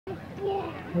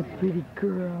A pretty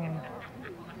girl.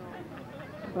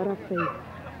 What a face.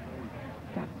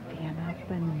 Savannah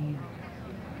Bunny.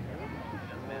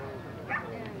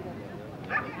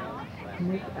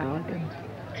 Miss Elegant.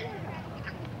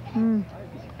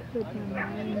 Good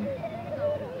morning.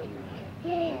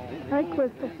 Hi,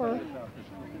 Christopher.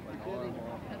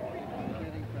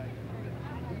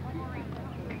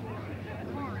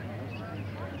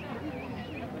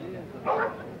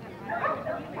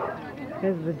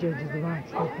 As the judges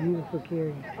watch the beautiful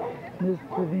Kerry, Miss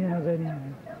Savannah Bunny.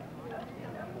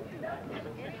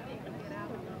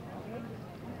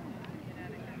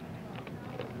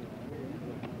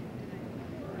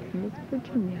 Miss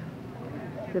Virginia,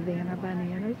 Savannah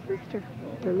Banana's sister,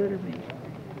 the litter maid.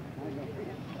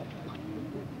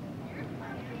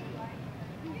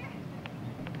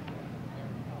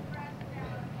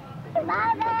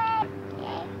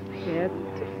 That's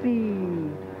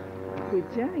Tiffany with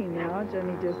Jenny now.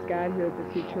 Jenny just got here at the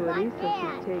Futurity, so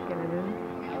she's taking it in.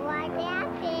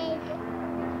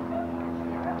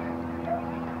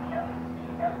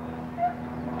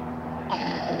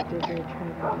 Did they try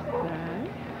to decide?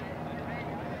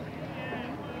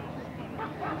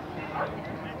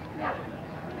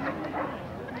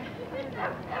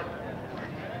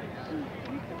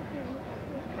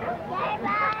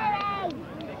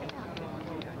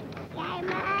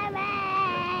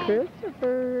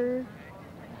 Christopher,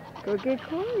 go get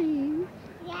Corey.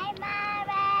 Yay,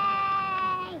 Mommy!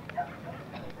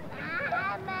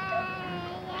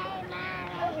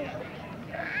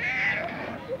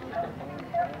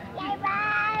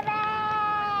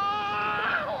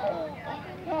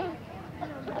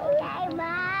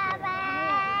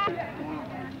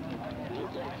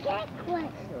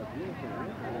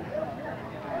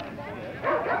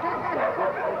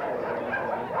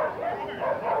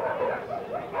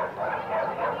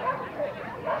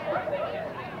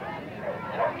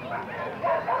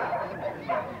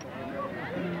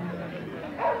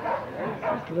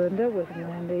 Linda with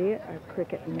Wendy, a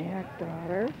Cricket Mac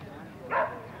daughter.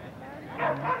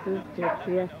 And this is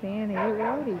Dixie, a Fanny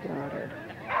Rowdy daughter.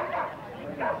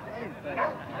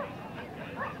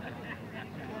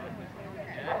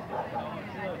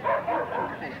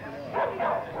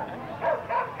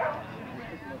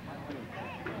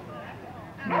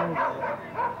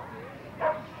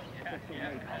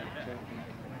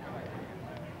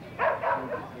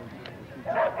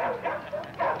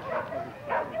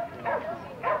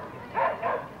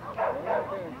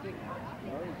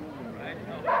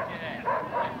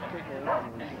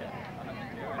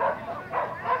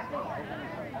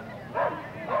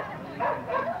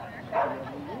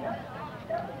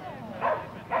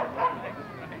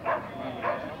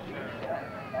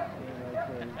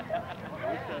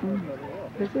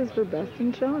 This is for Best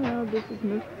in Show now. This is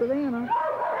Miss Savannah.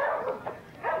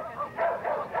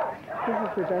 This is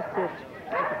for Best Stitch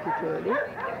at the Futurity.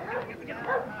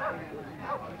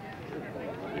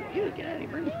 You get out of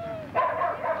here.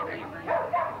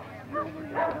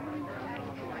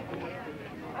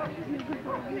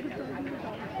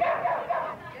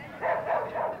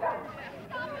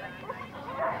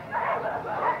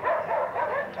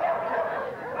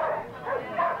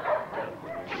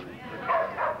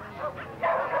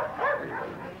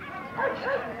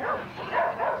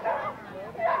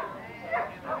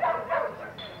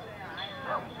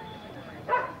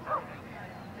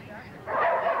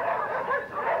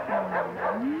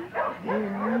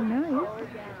 Very nice.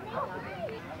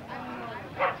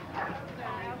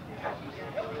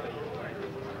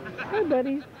 Hi,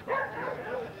 buddies.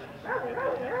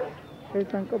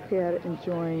 There's Uncle Pat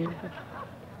enjoying.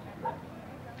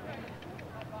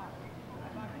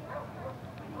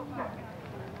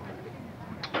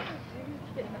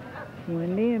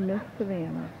 Wendy and Miss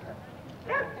Savannah.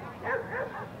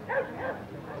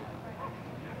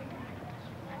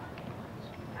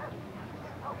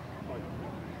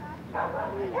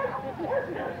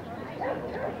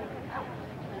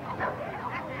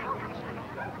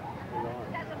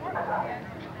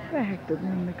 Where the heck did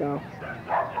Linda go?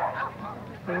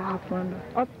 Where's Linda?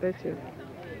 Oh, there she is.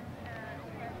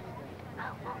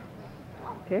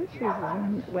 Okay, she's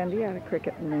Wendy out of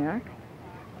Cricket and Mac.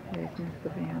 There's Miss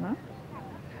Savannah.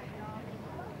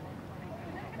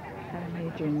 Got a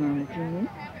Major and Mama Jean.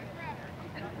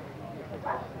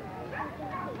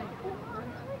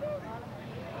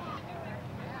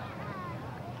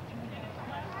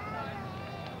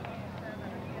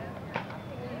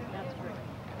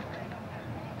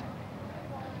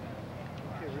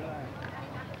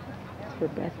 For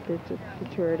Best Stitch at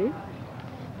Futurity,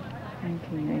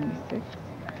 1996.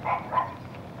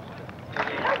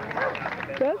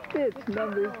 Best Bitch,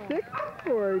 number 6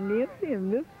 for Nancy and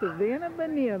Miss Savannah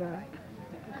Banana.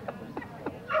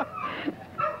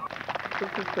 This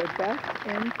is for Best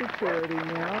in Futurity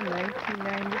now,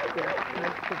 1996.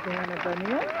 Miss Savannah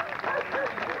Banana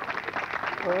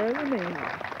for the mail.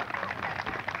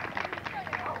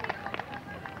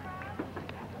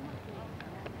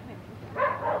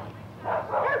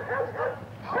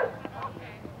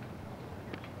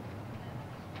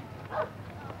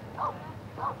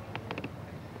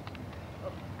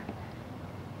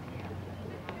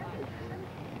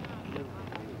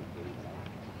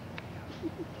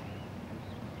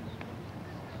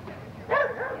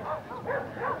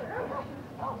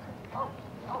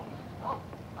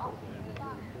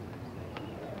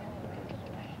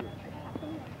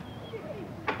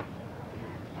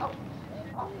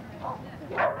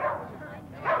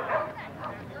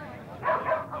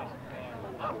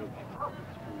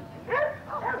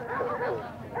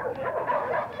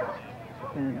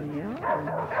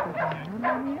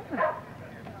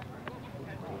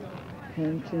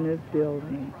 Tension is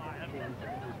building.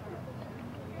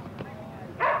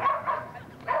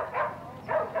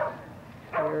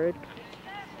 Here it comes.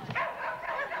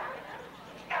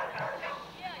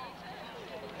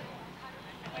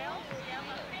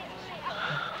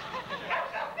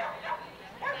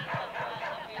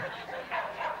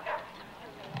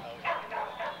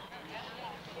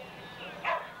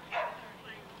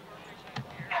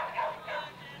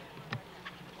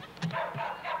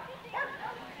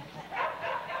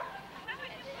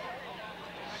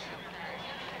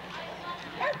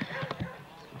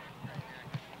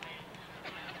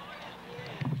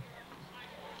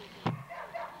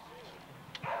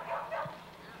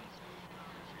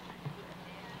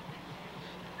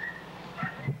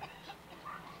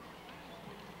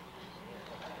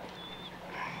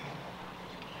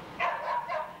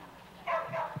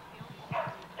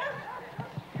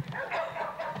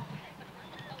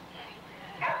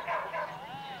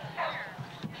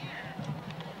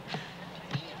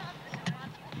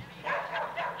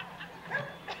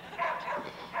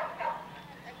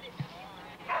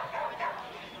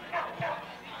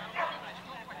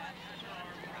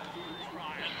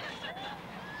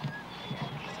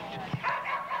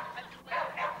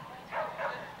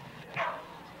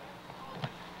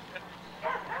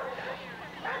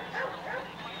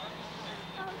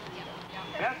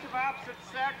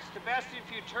 Best in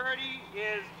Futurity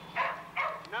is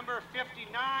number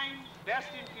 59. Best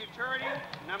in Futurity,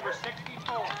 number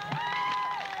 64.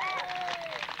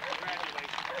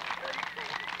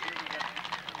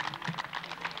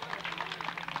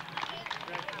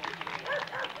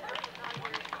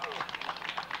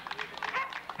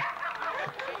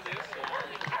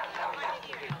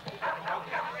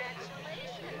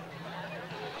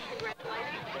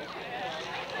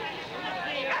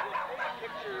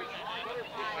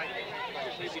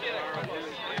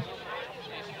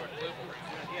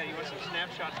 Yeah, you want some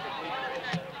snapshots for Blueberry.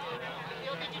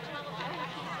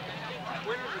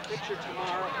 Winner's a picture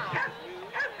tomorrow.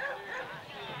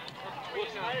 We'll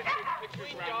try to take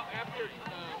pictures after,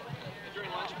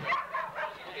 during lunch break.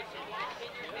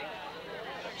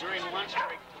 During lunch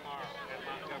break tomorrow at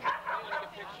Montgomery. I want to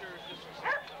get pictures. This is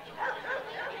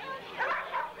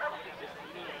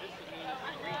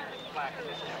plaque.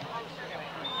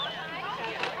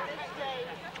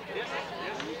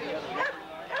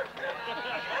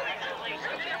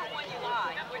 Whichever one you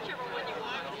like. Whichever one you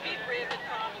want. Big ribbon,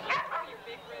 probably. Your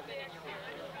big ribbon and your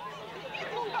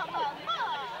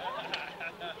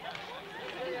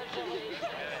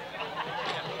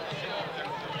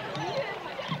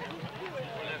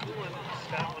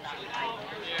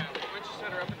yeah, why don't you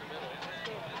set her up in the middle?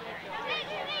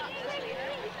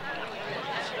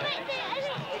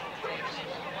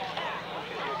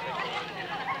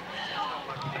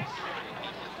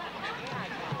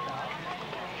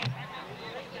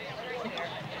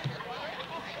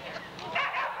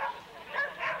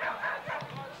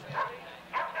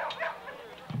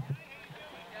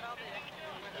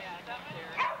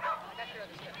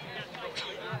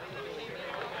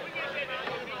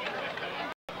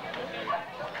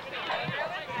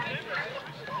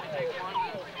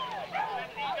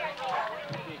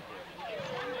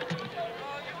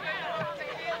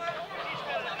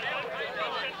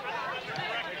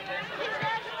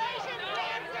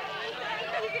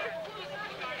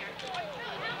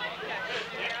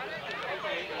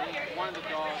 One of the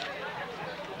dogs.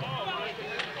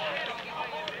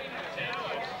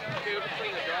 Okay,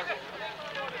 between the dogs.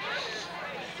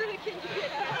 So can you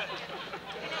get up?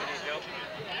 Need help?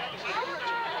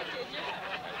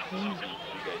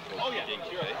 Oh yeah,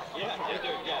 sure. Yeah,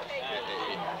 yeah.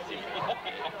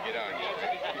 Get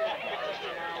on.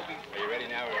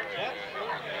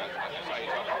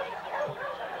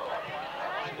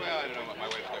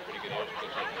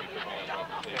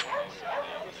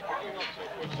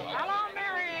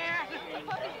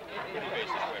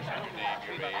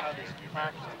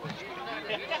 practicing.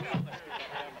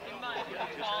 You might be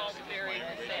called very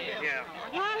safe. Yeah.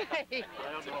 Hi!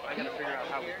 I don't know. I gotta figure out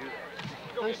how we do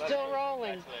that. I'm still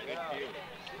rolling. Good view.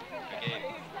 Again,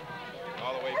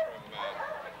 all the way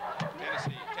from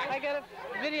Tennessee. I got a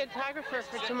videographer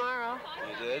for tomorrow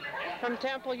You did? from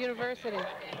Temple University.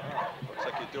 Looks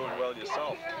like you're doing well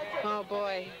yourself. Oh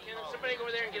boy. Can somebody go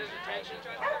over there and get his attention?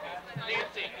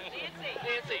 Nancy.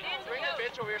 Nancy. Bring the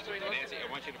bitch over here so he looks. Nancy,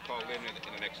 I want you to call Lynn in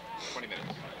the next 20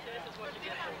 minutes.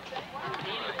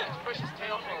 Push his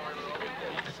tail forward a little bit.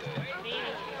 It's the Navy.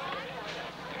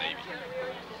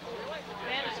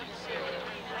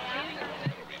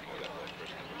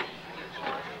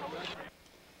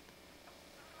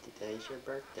 Today's your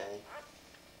birthday.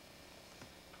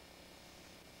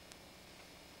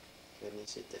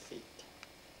 Goodness at the feet.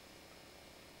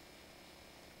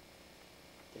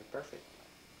 They're perfect.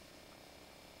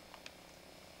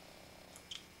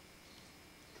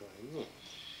 Going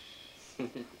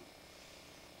in.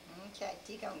 Okay,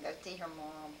 T gonna go see her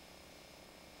mom.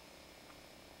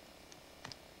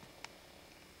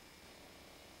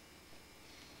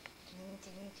 Ding,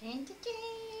 ding, ding, ding,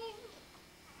 ding.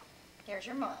 There's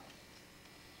your mom.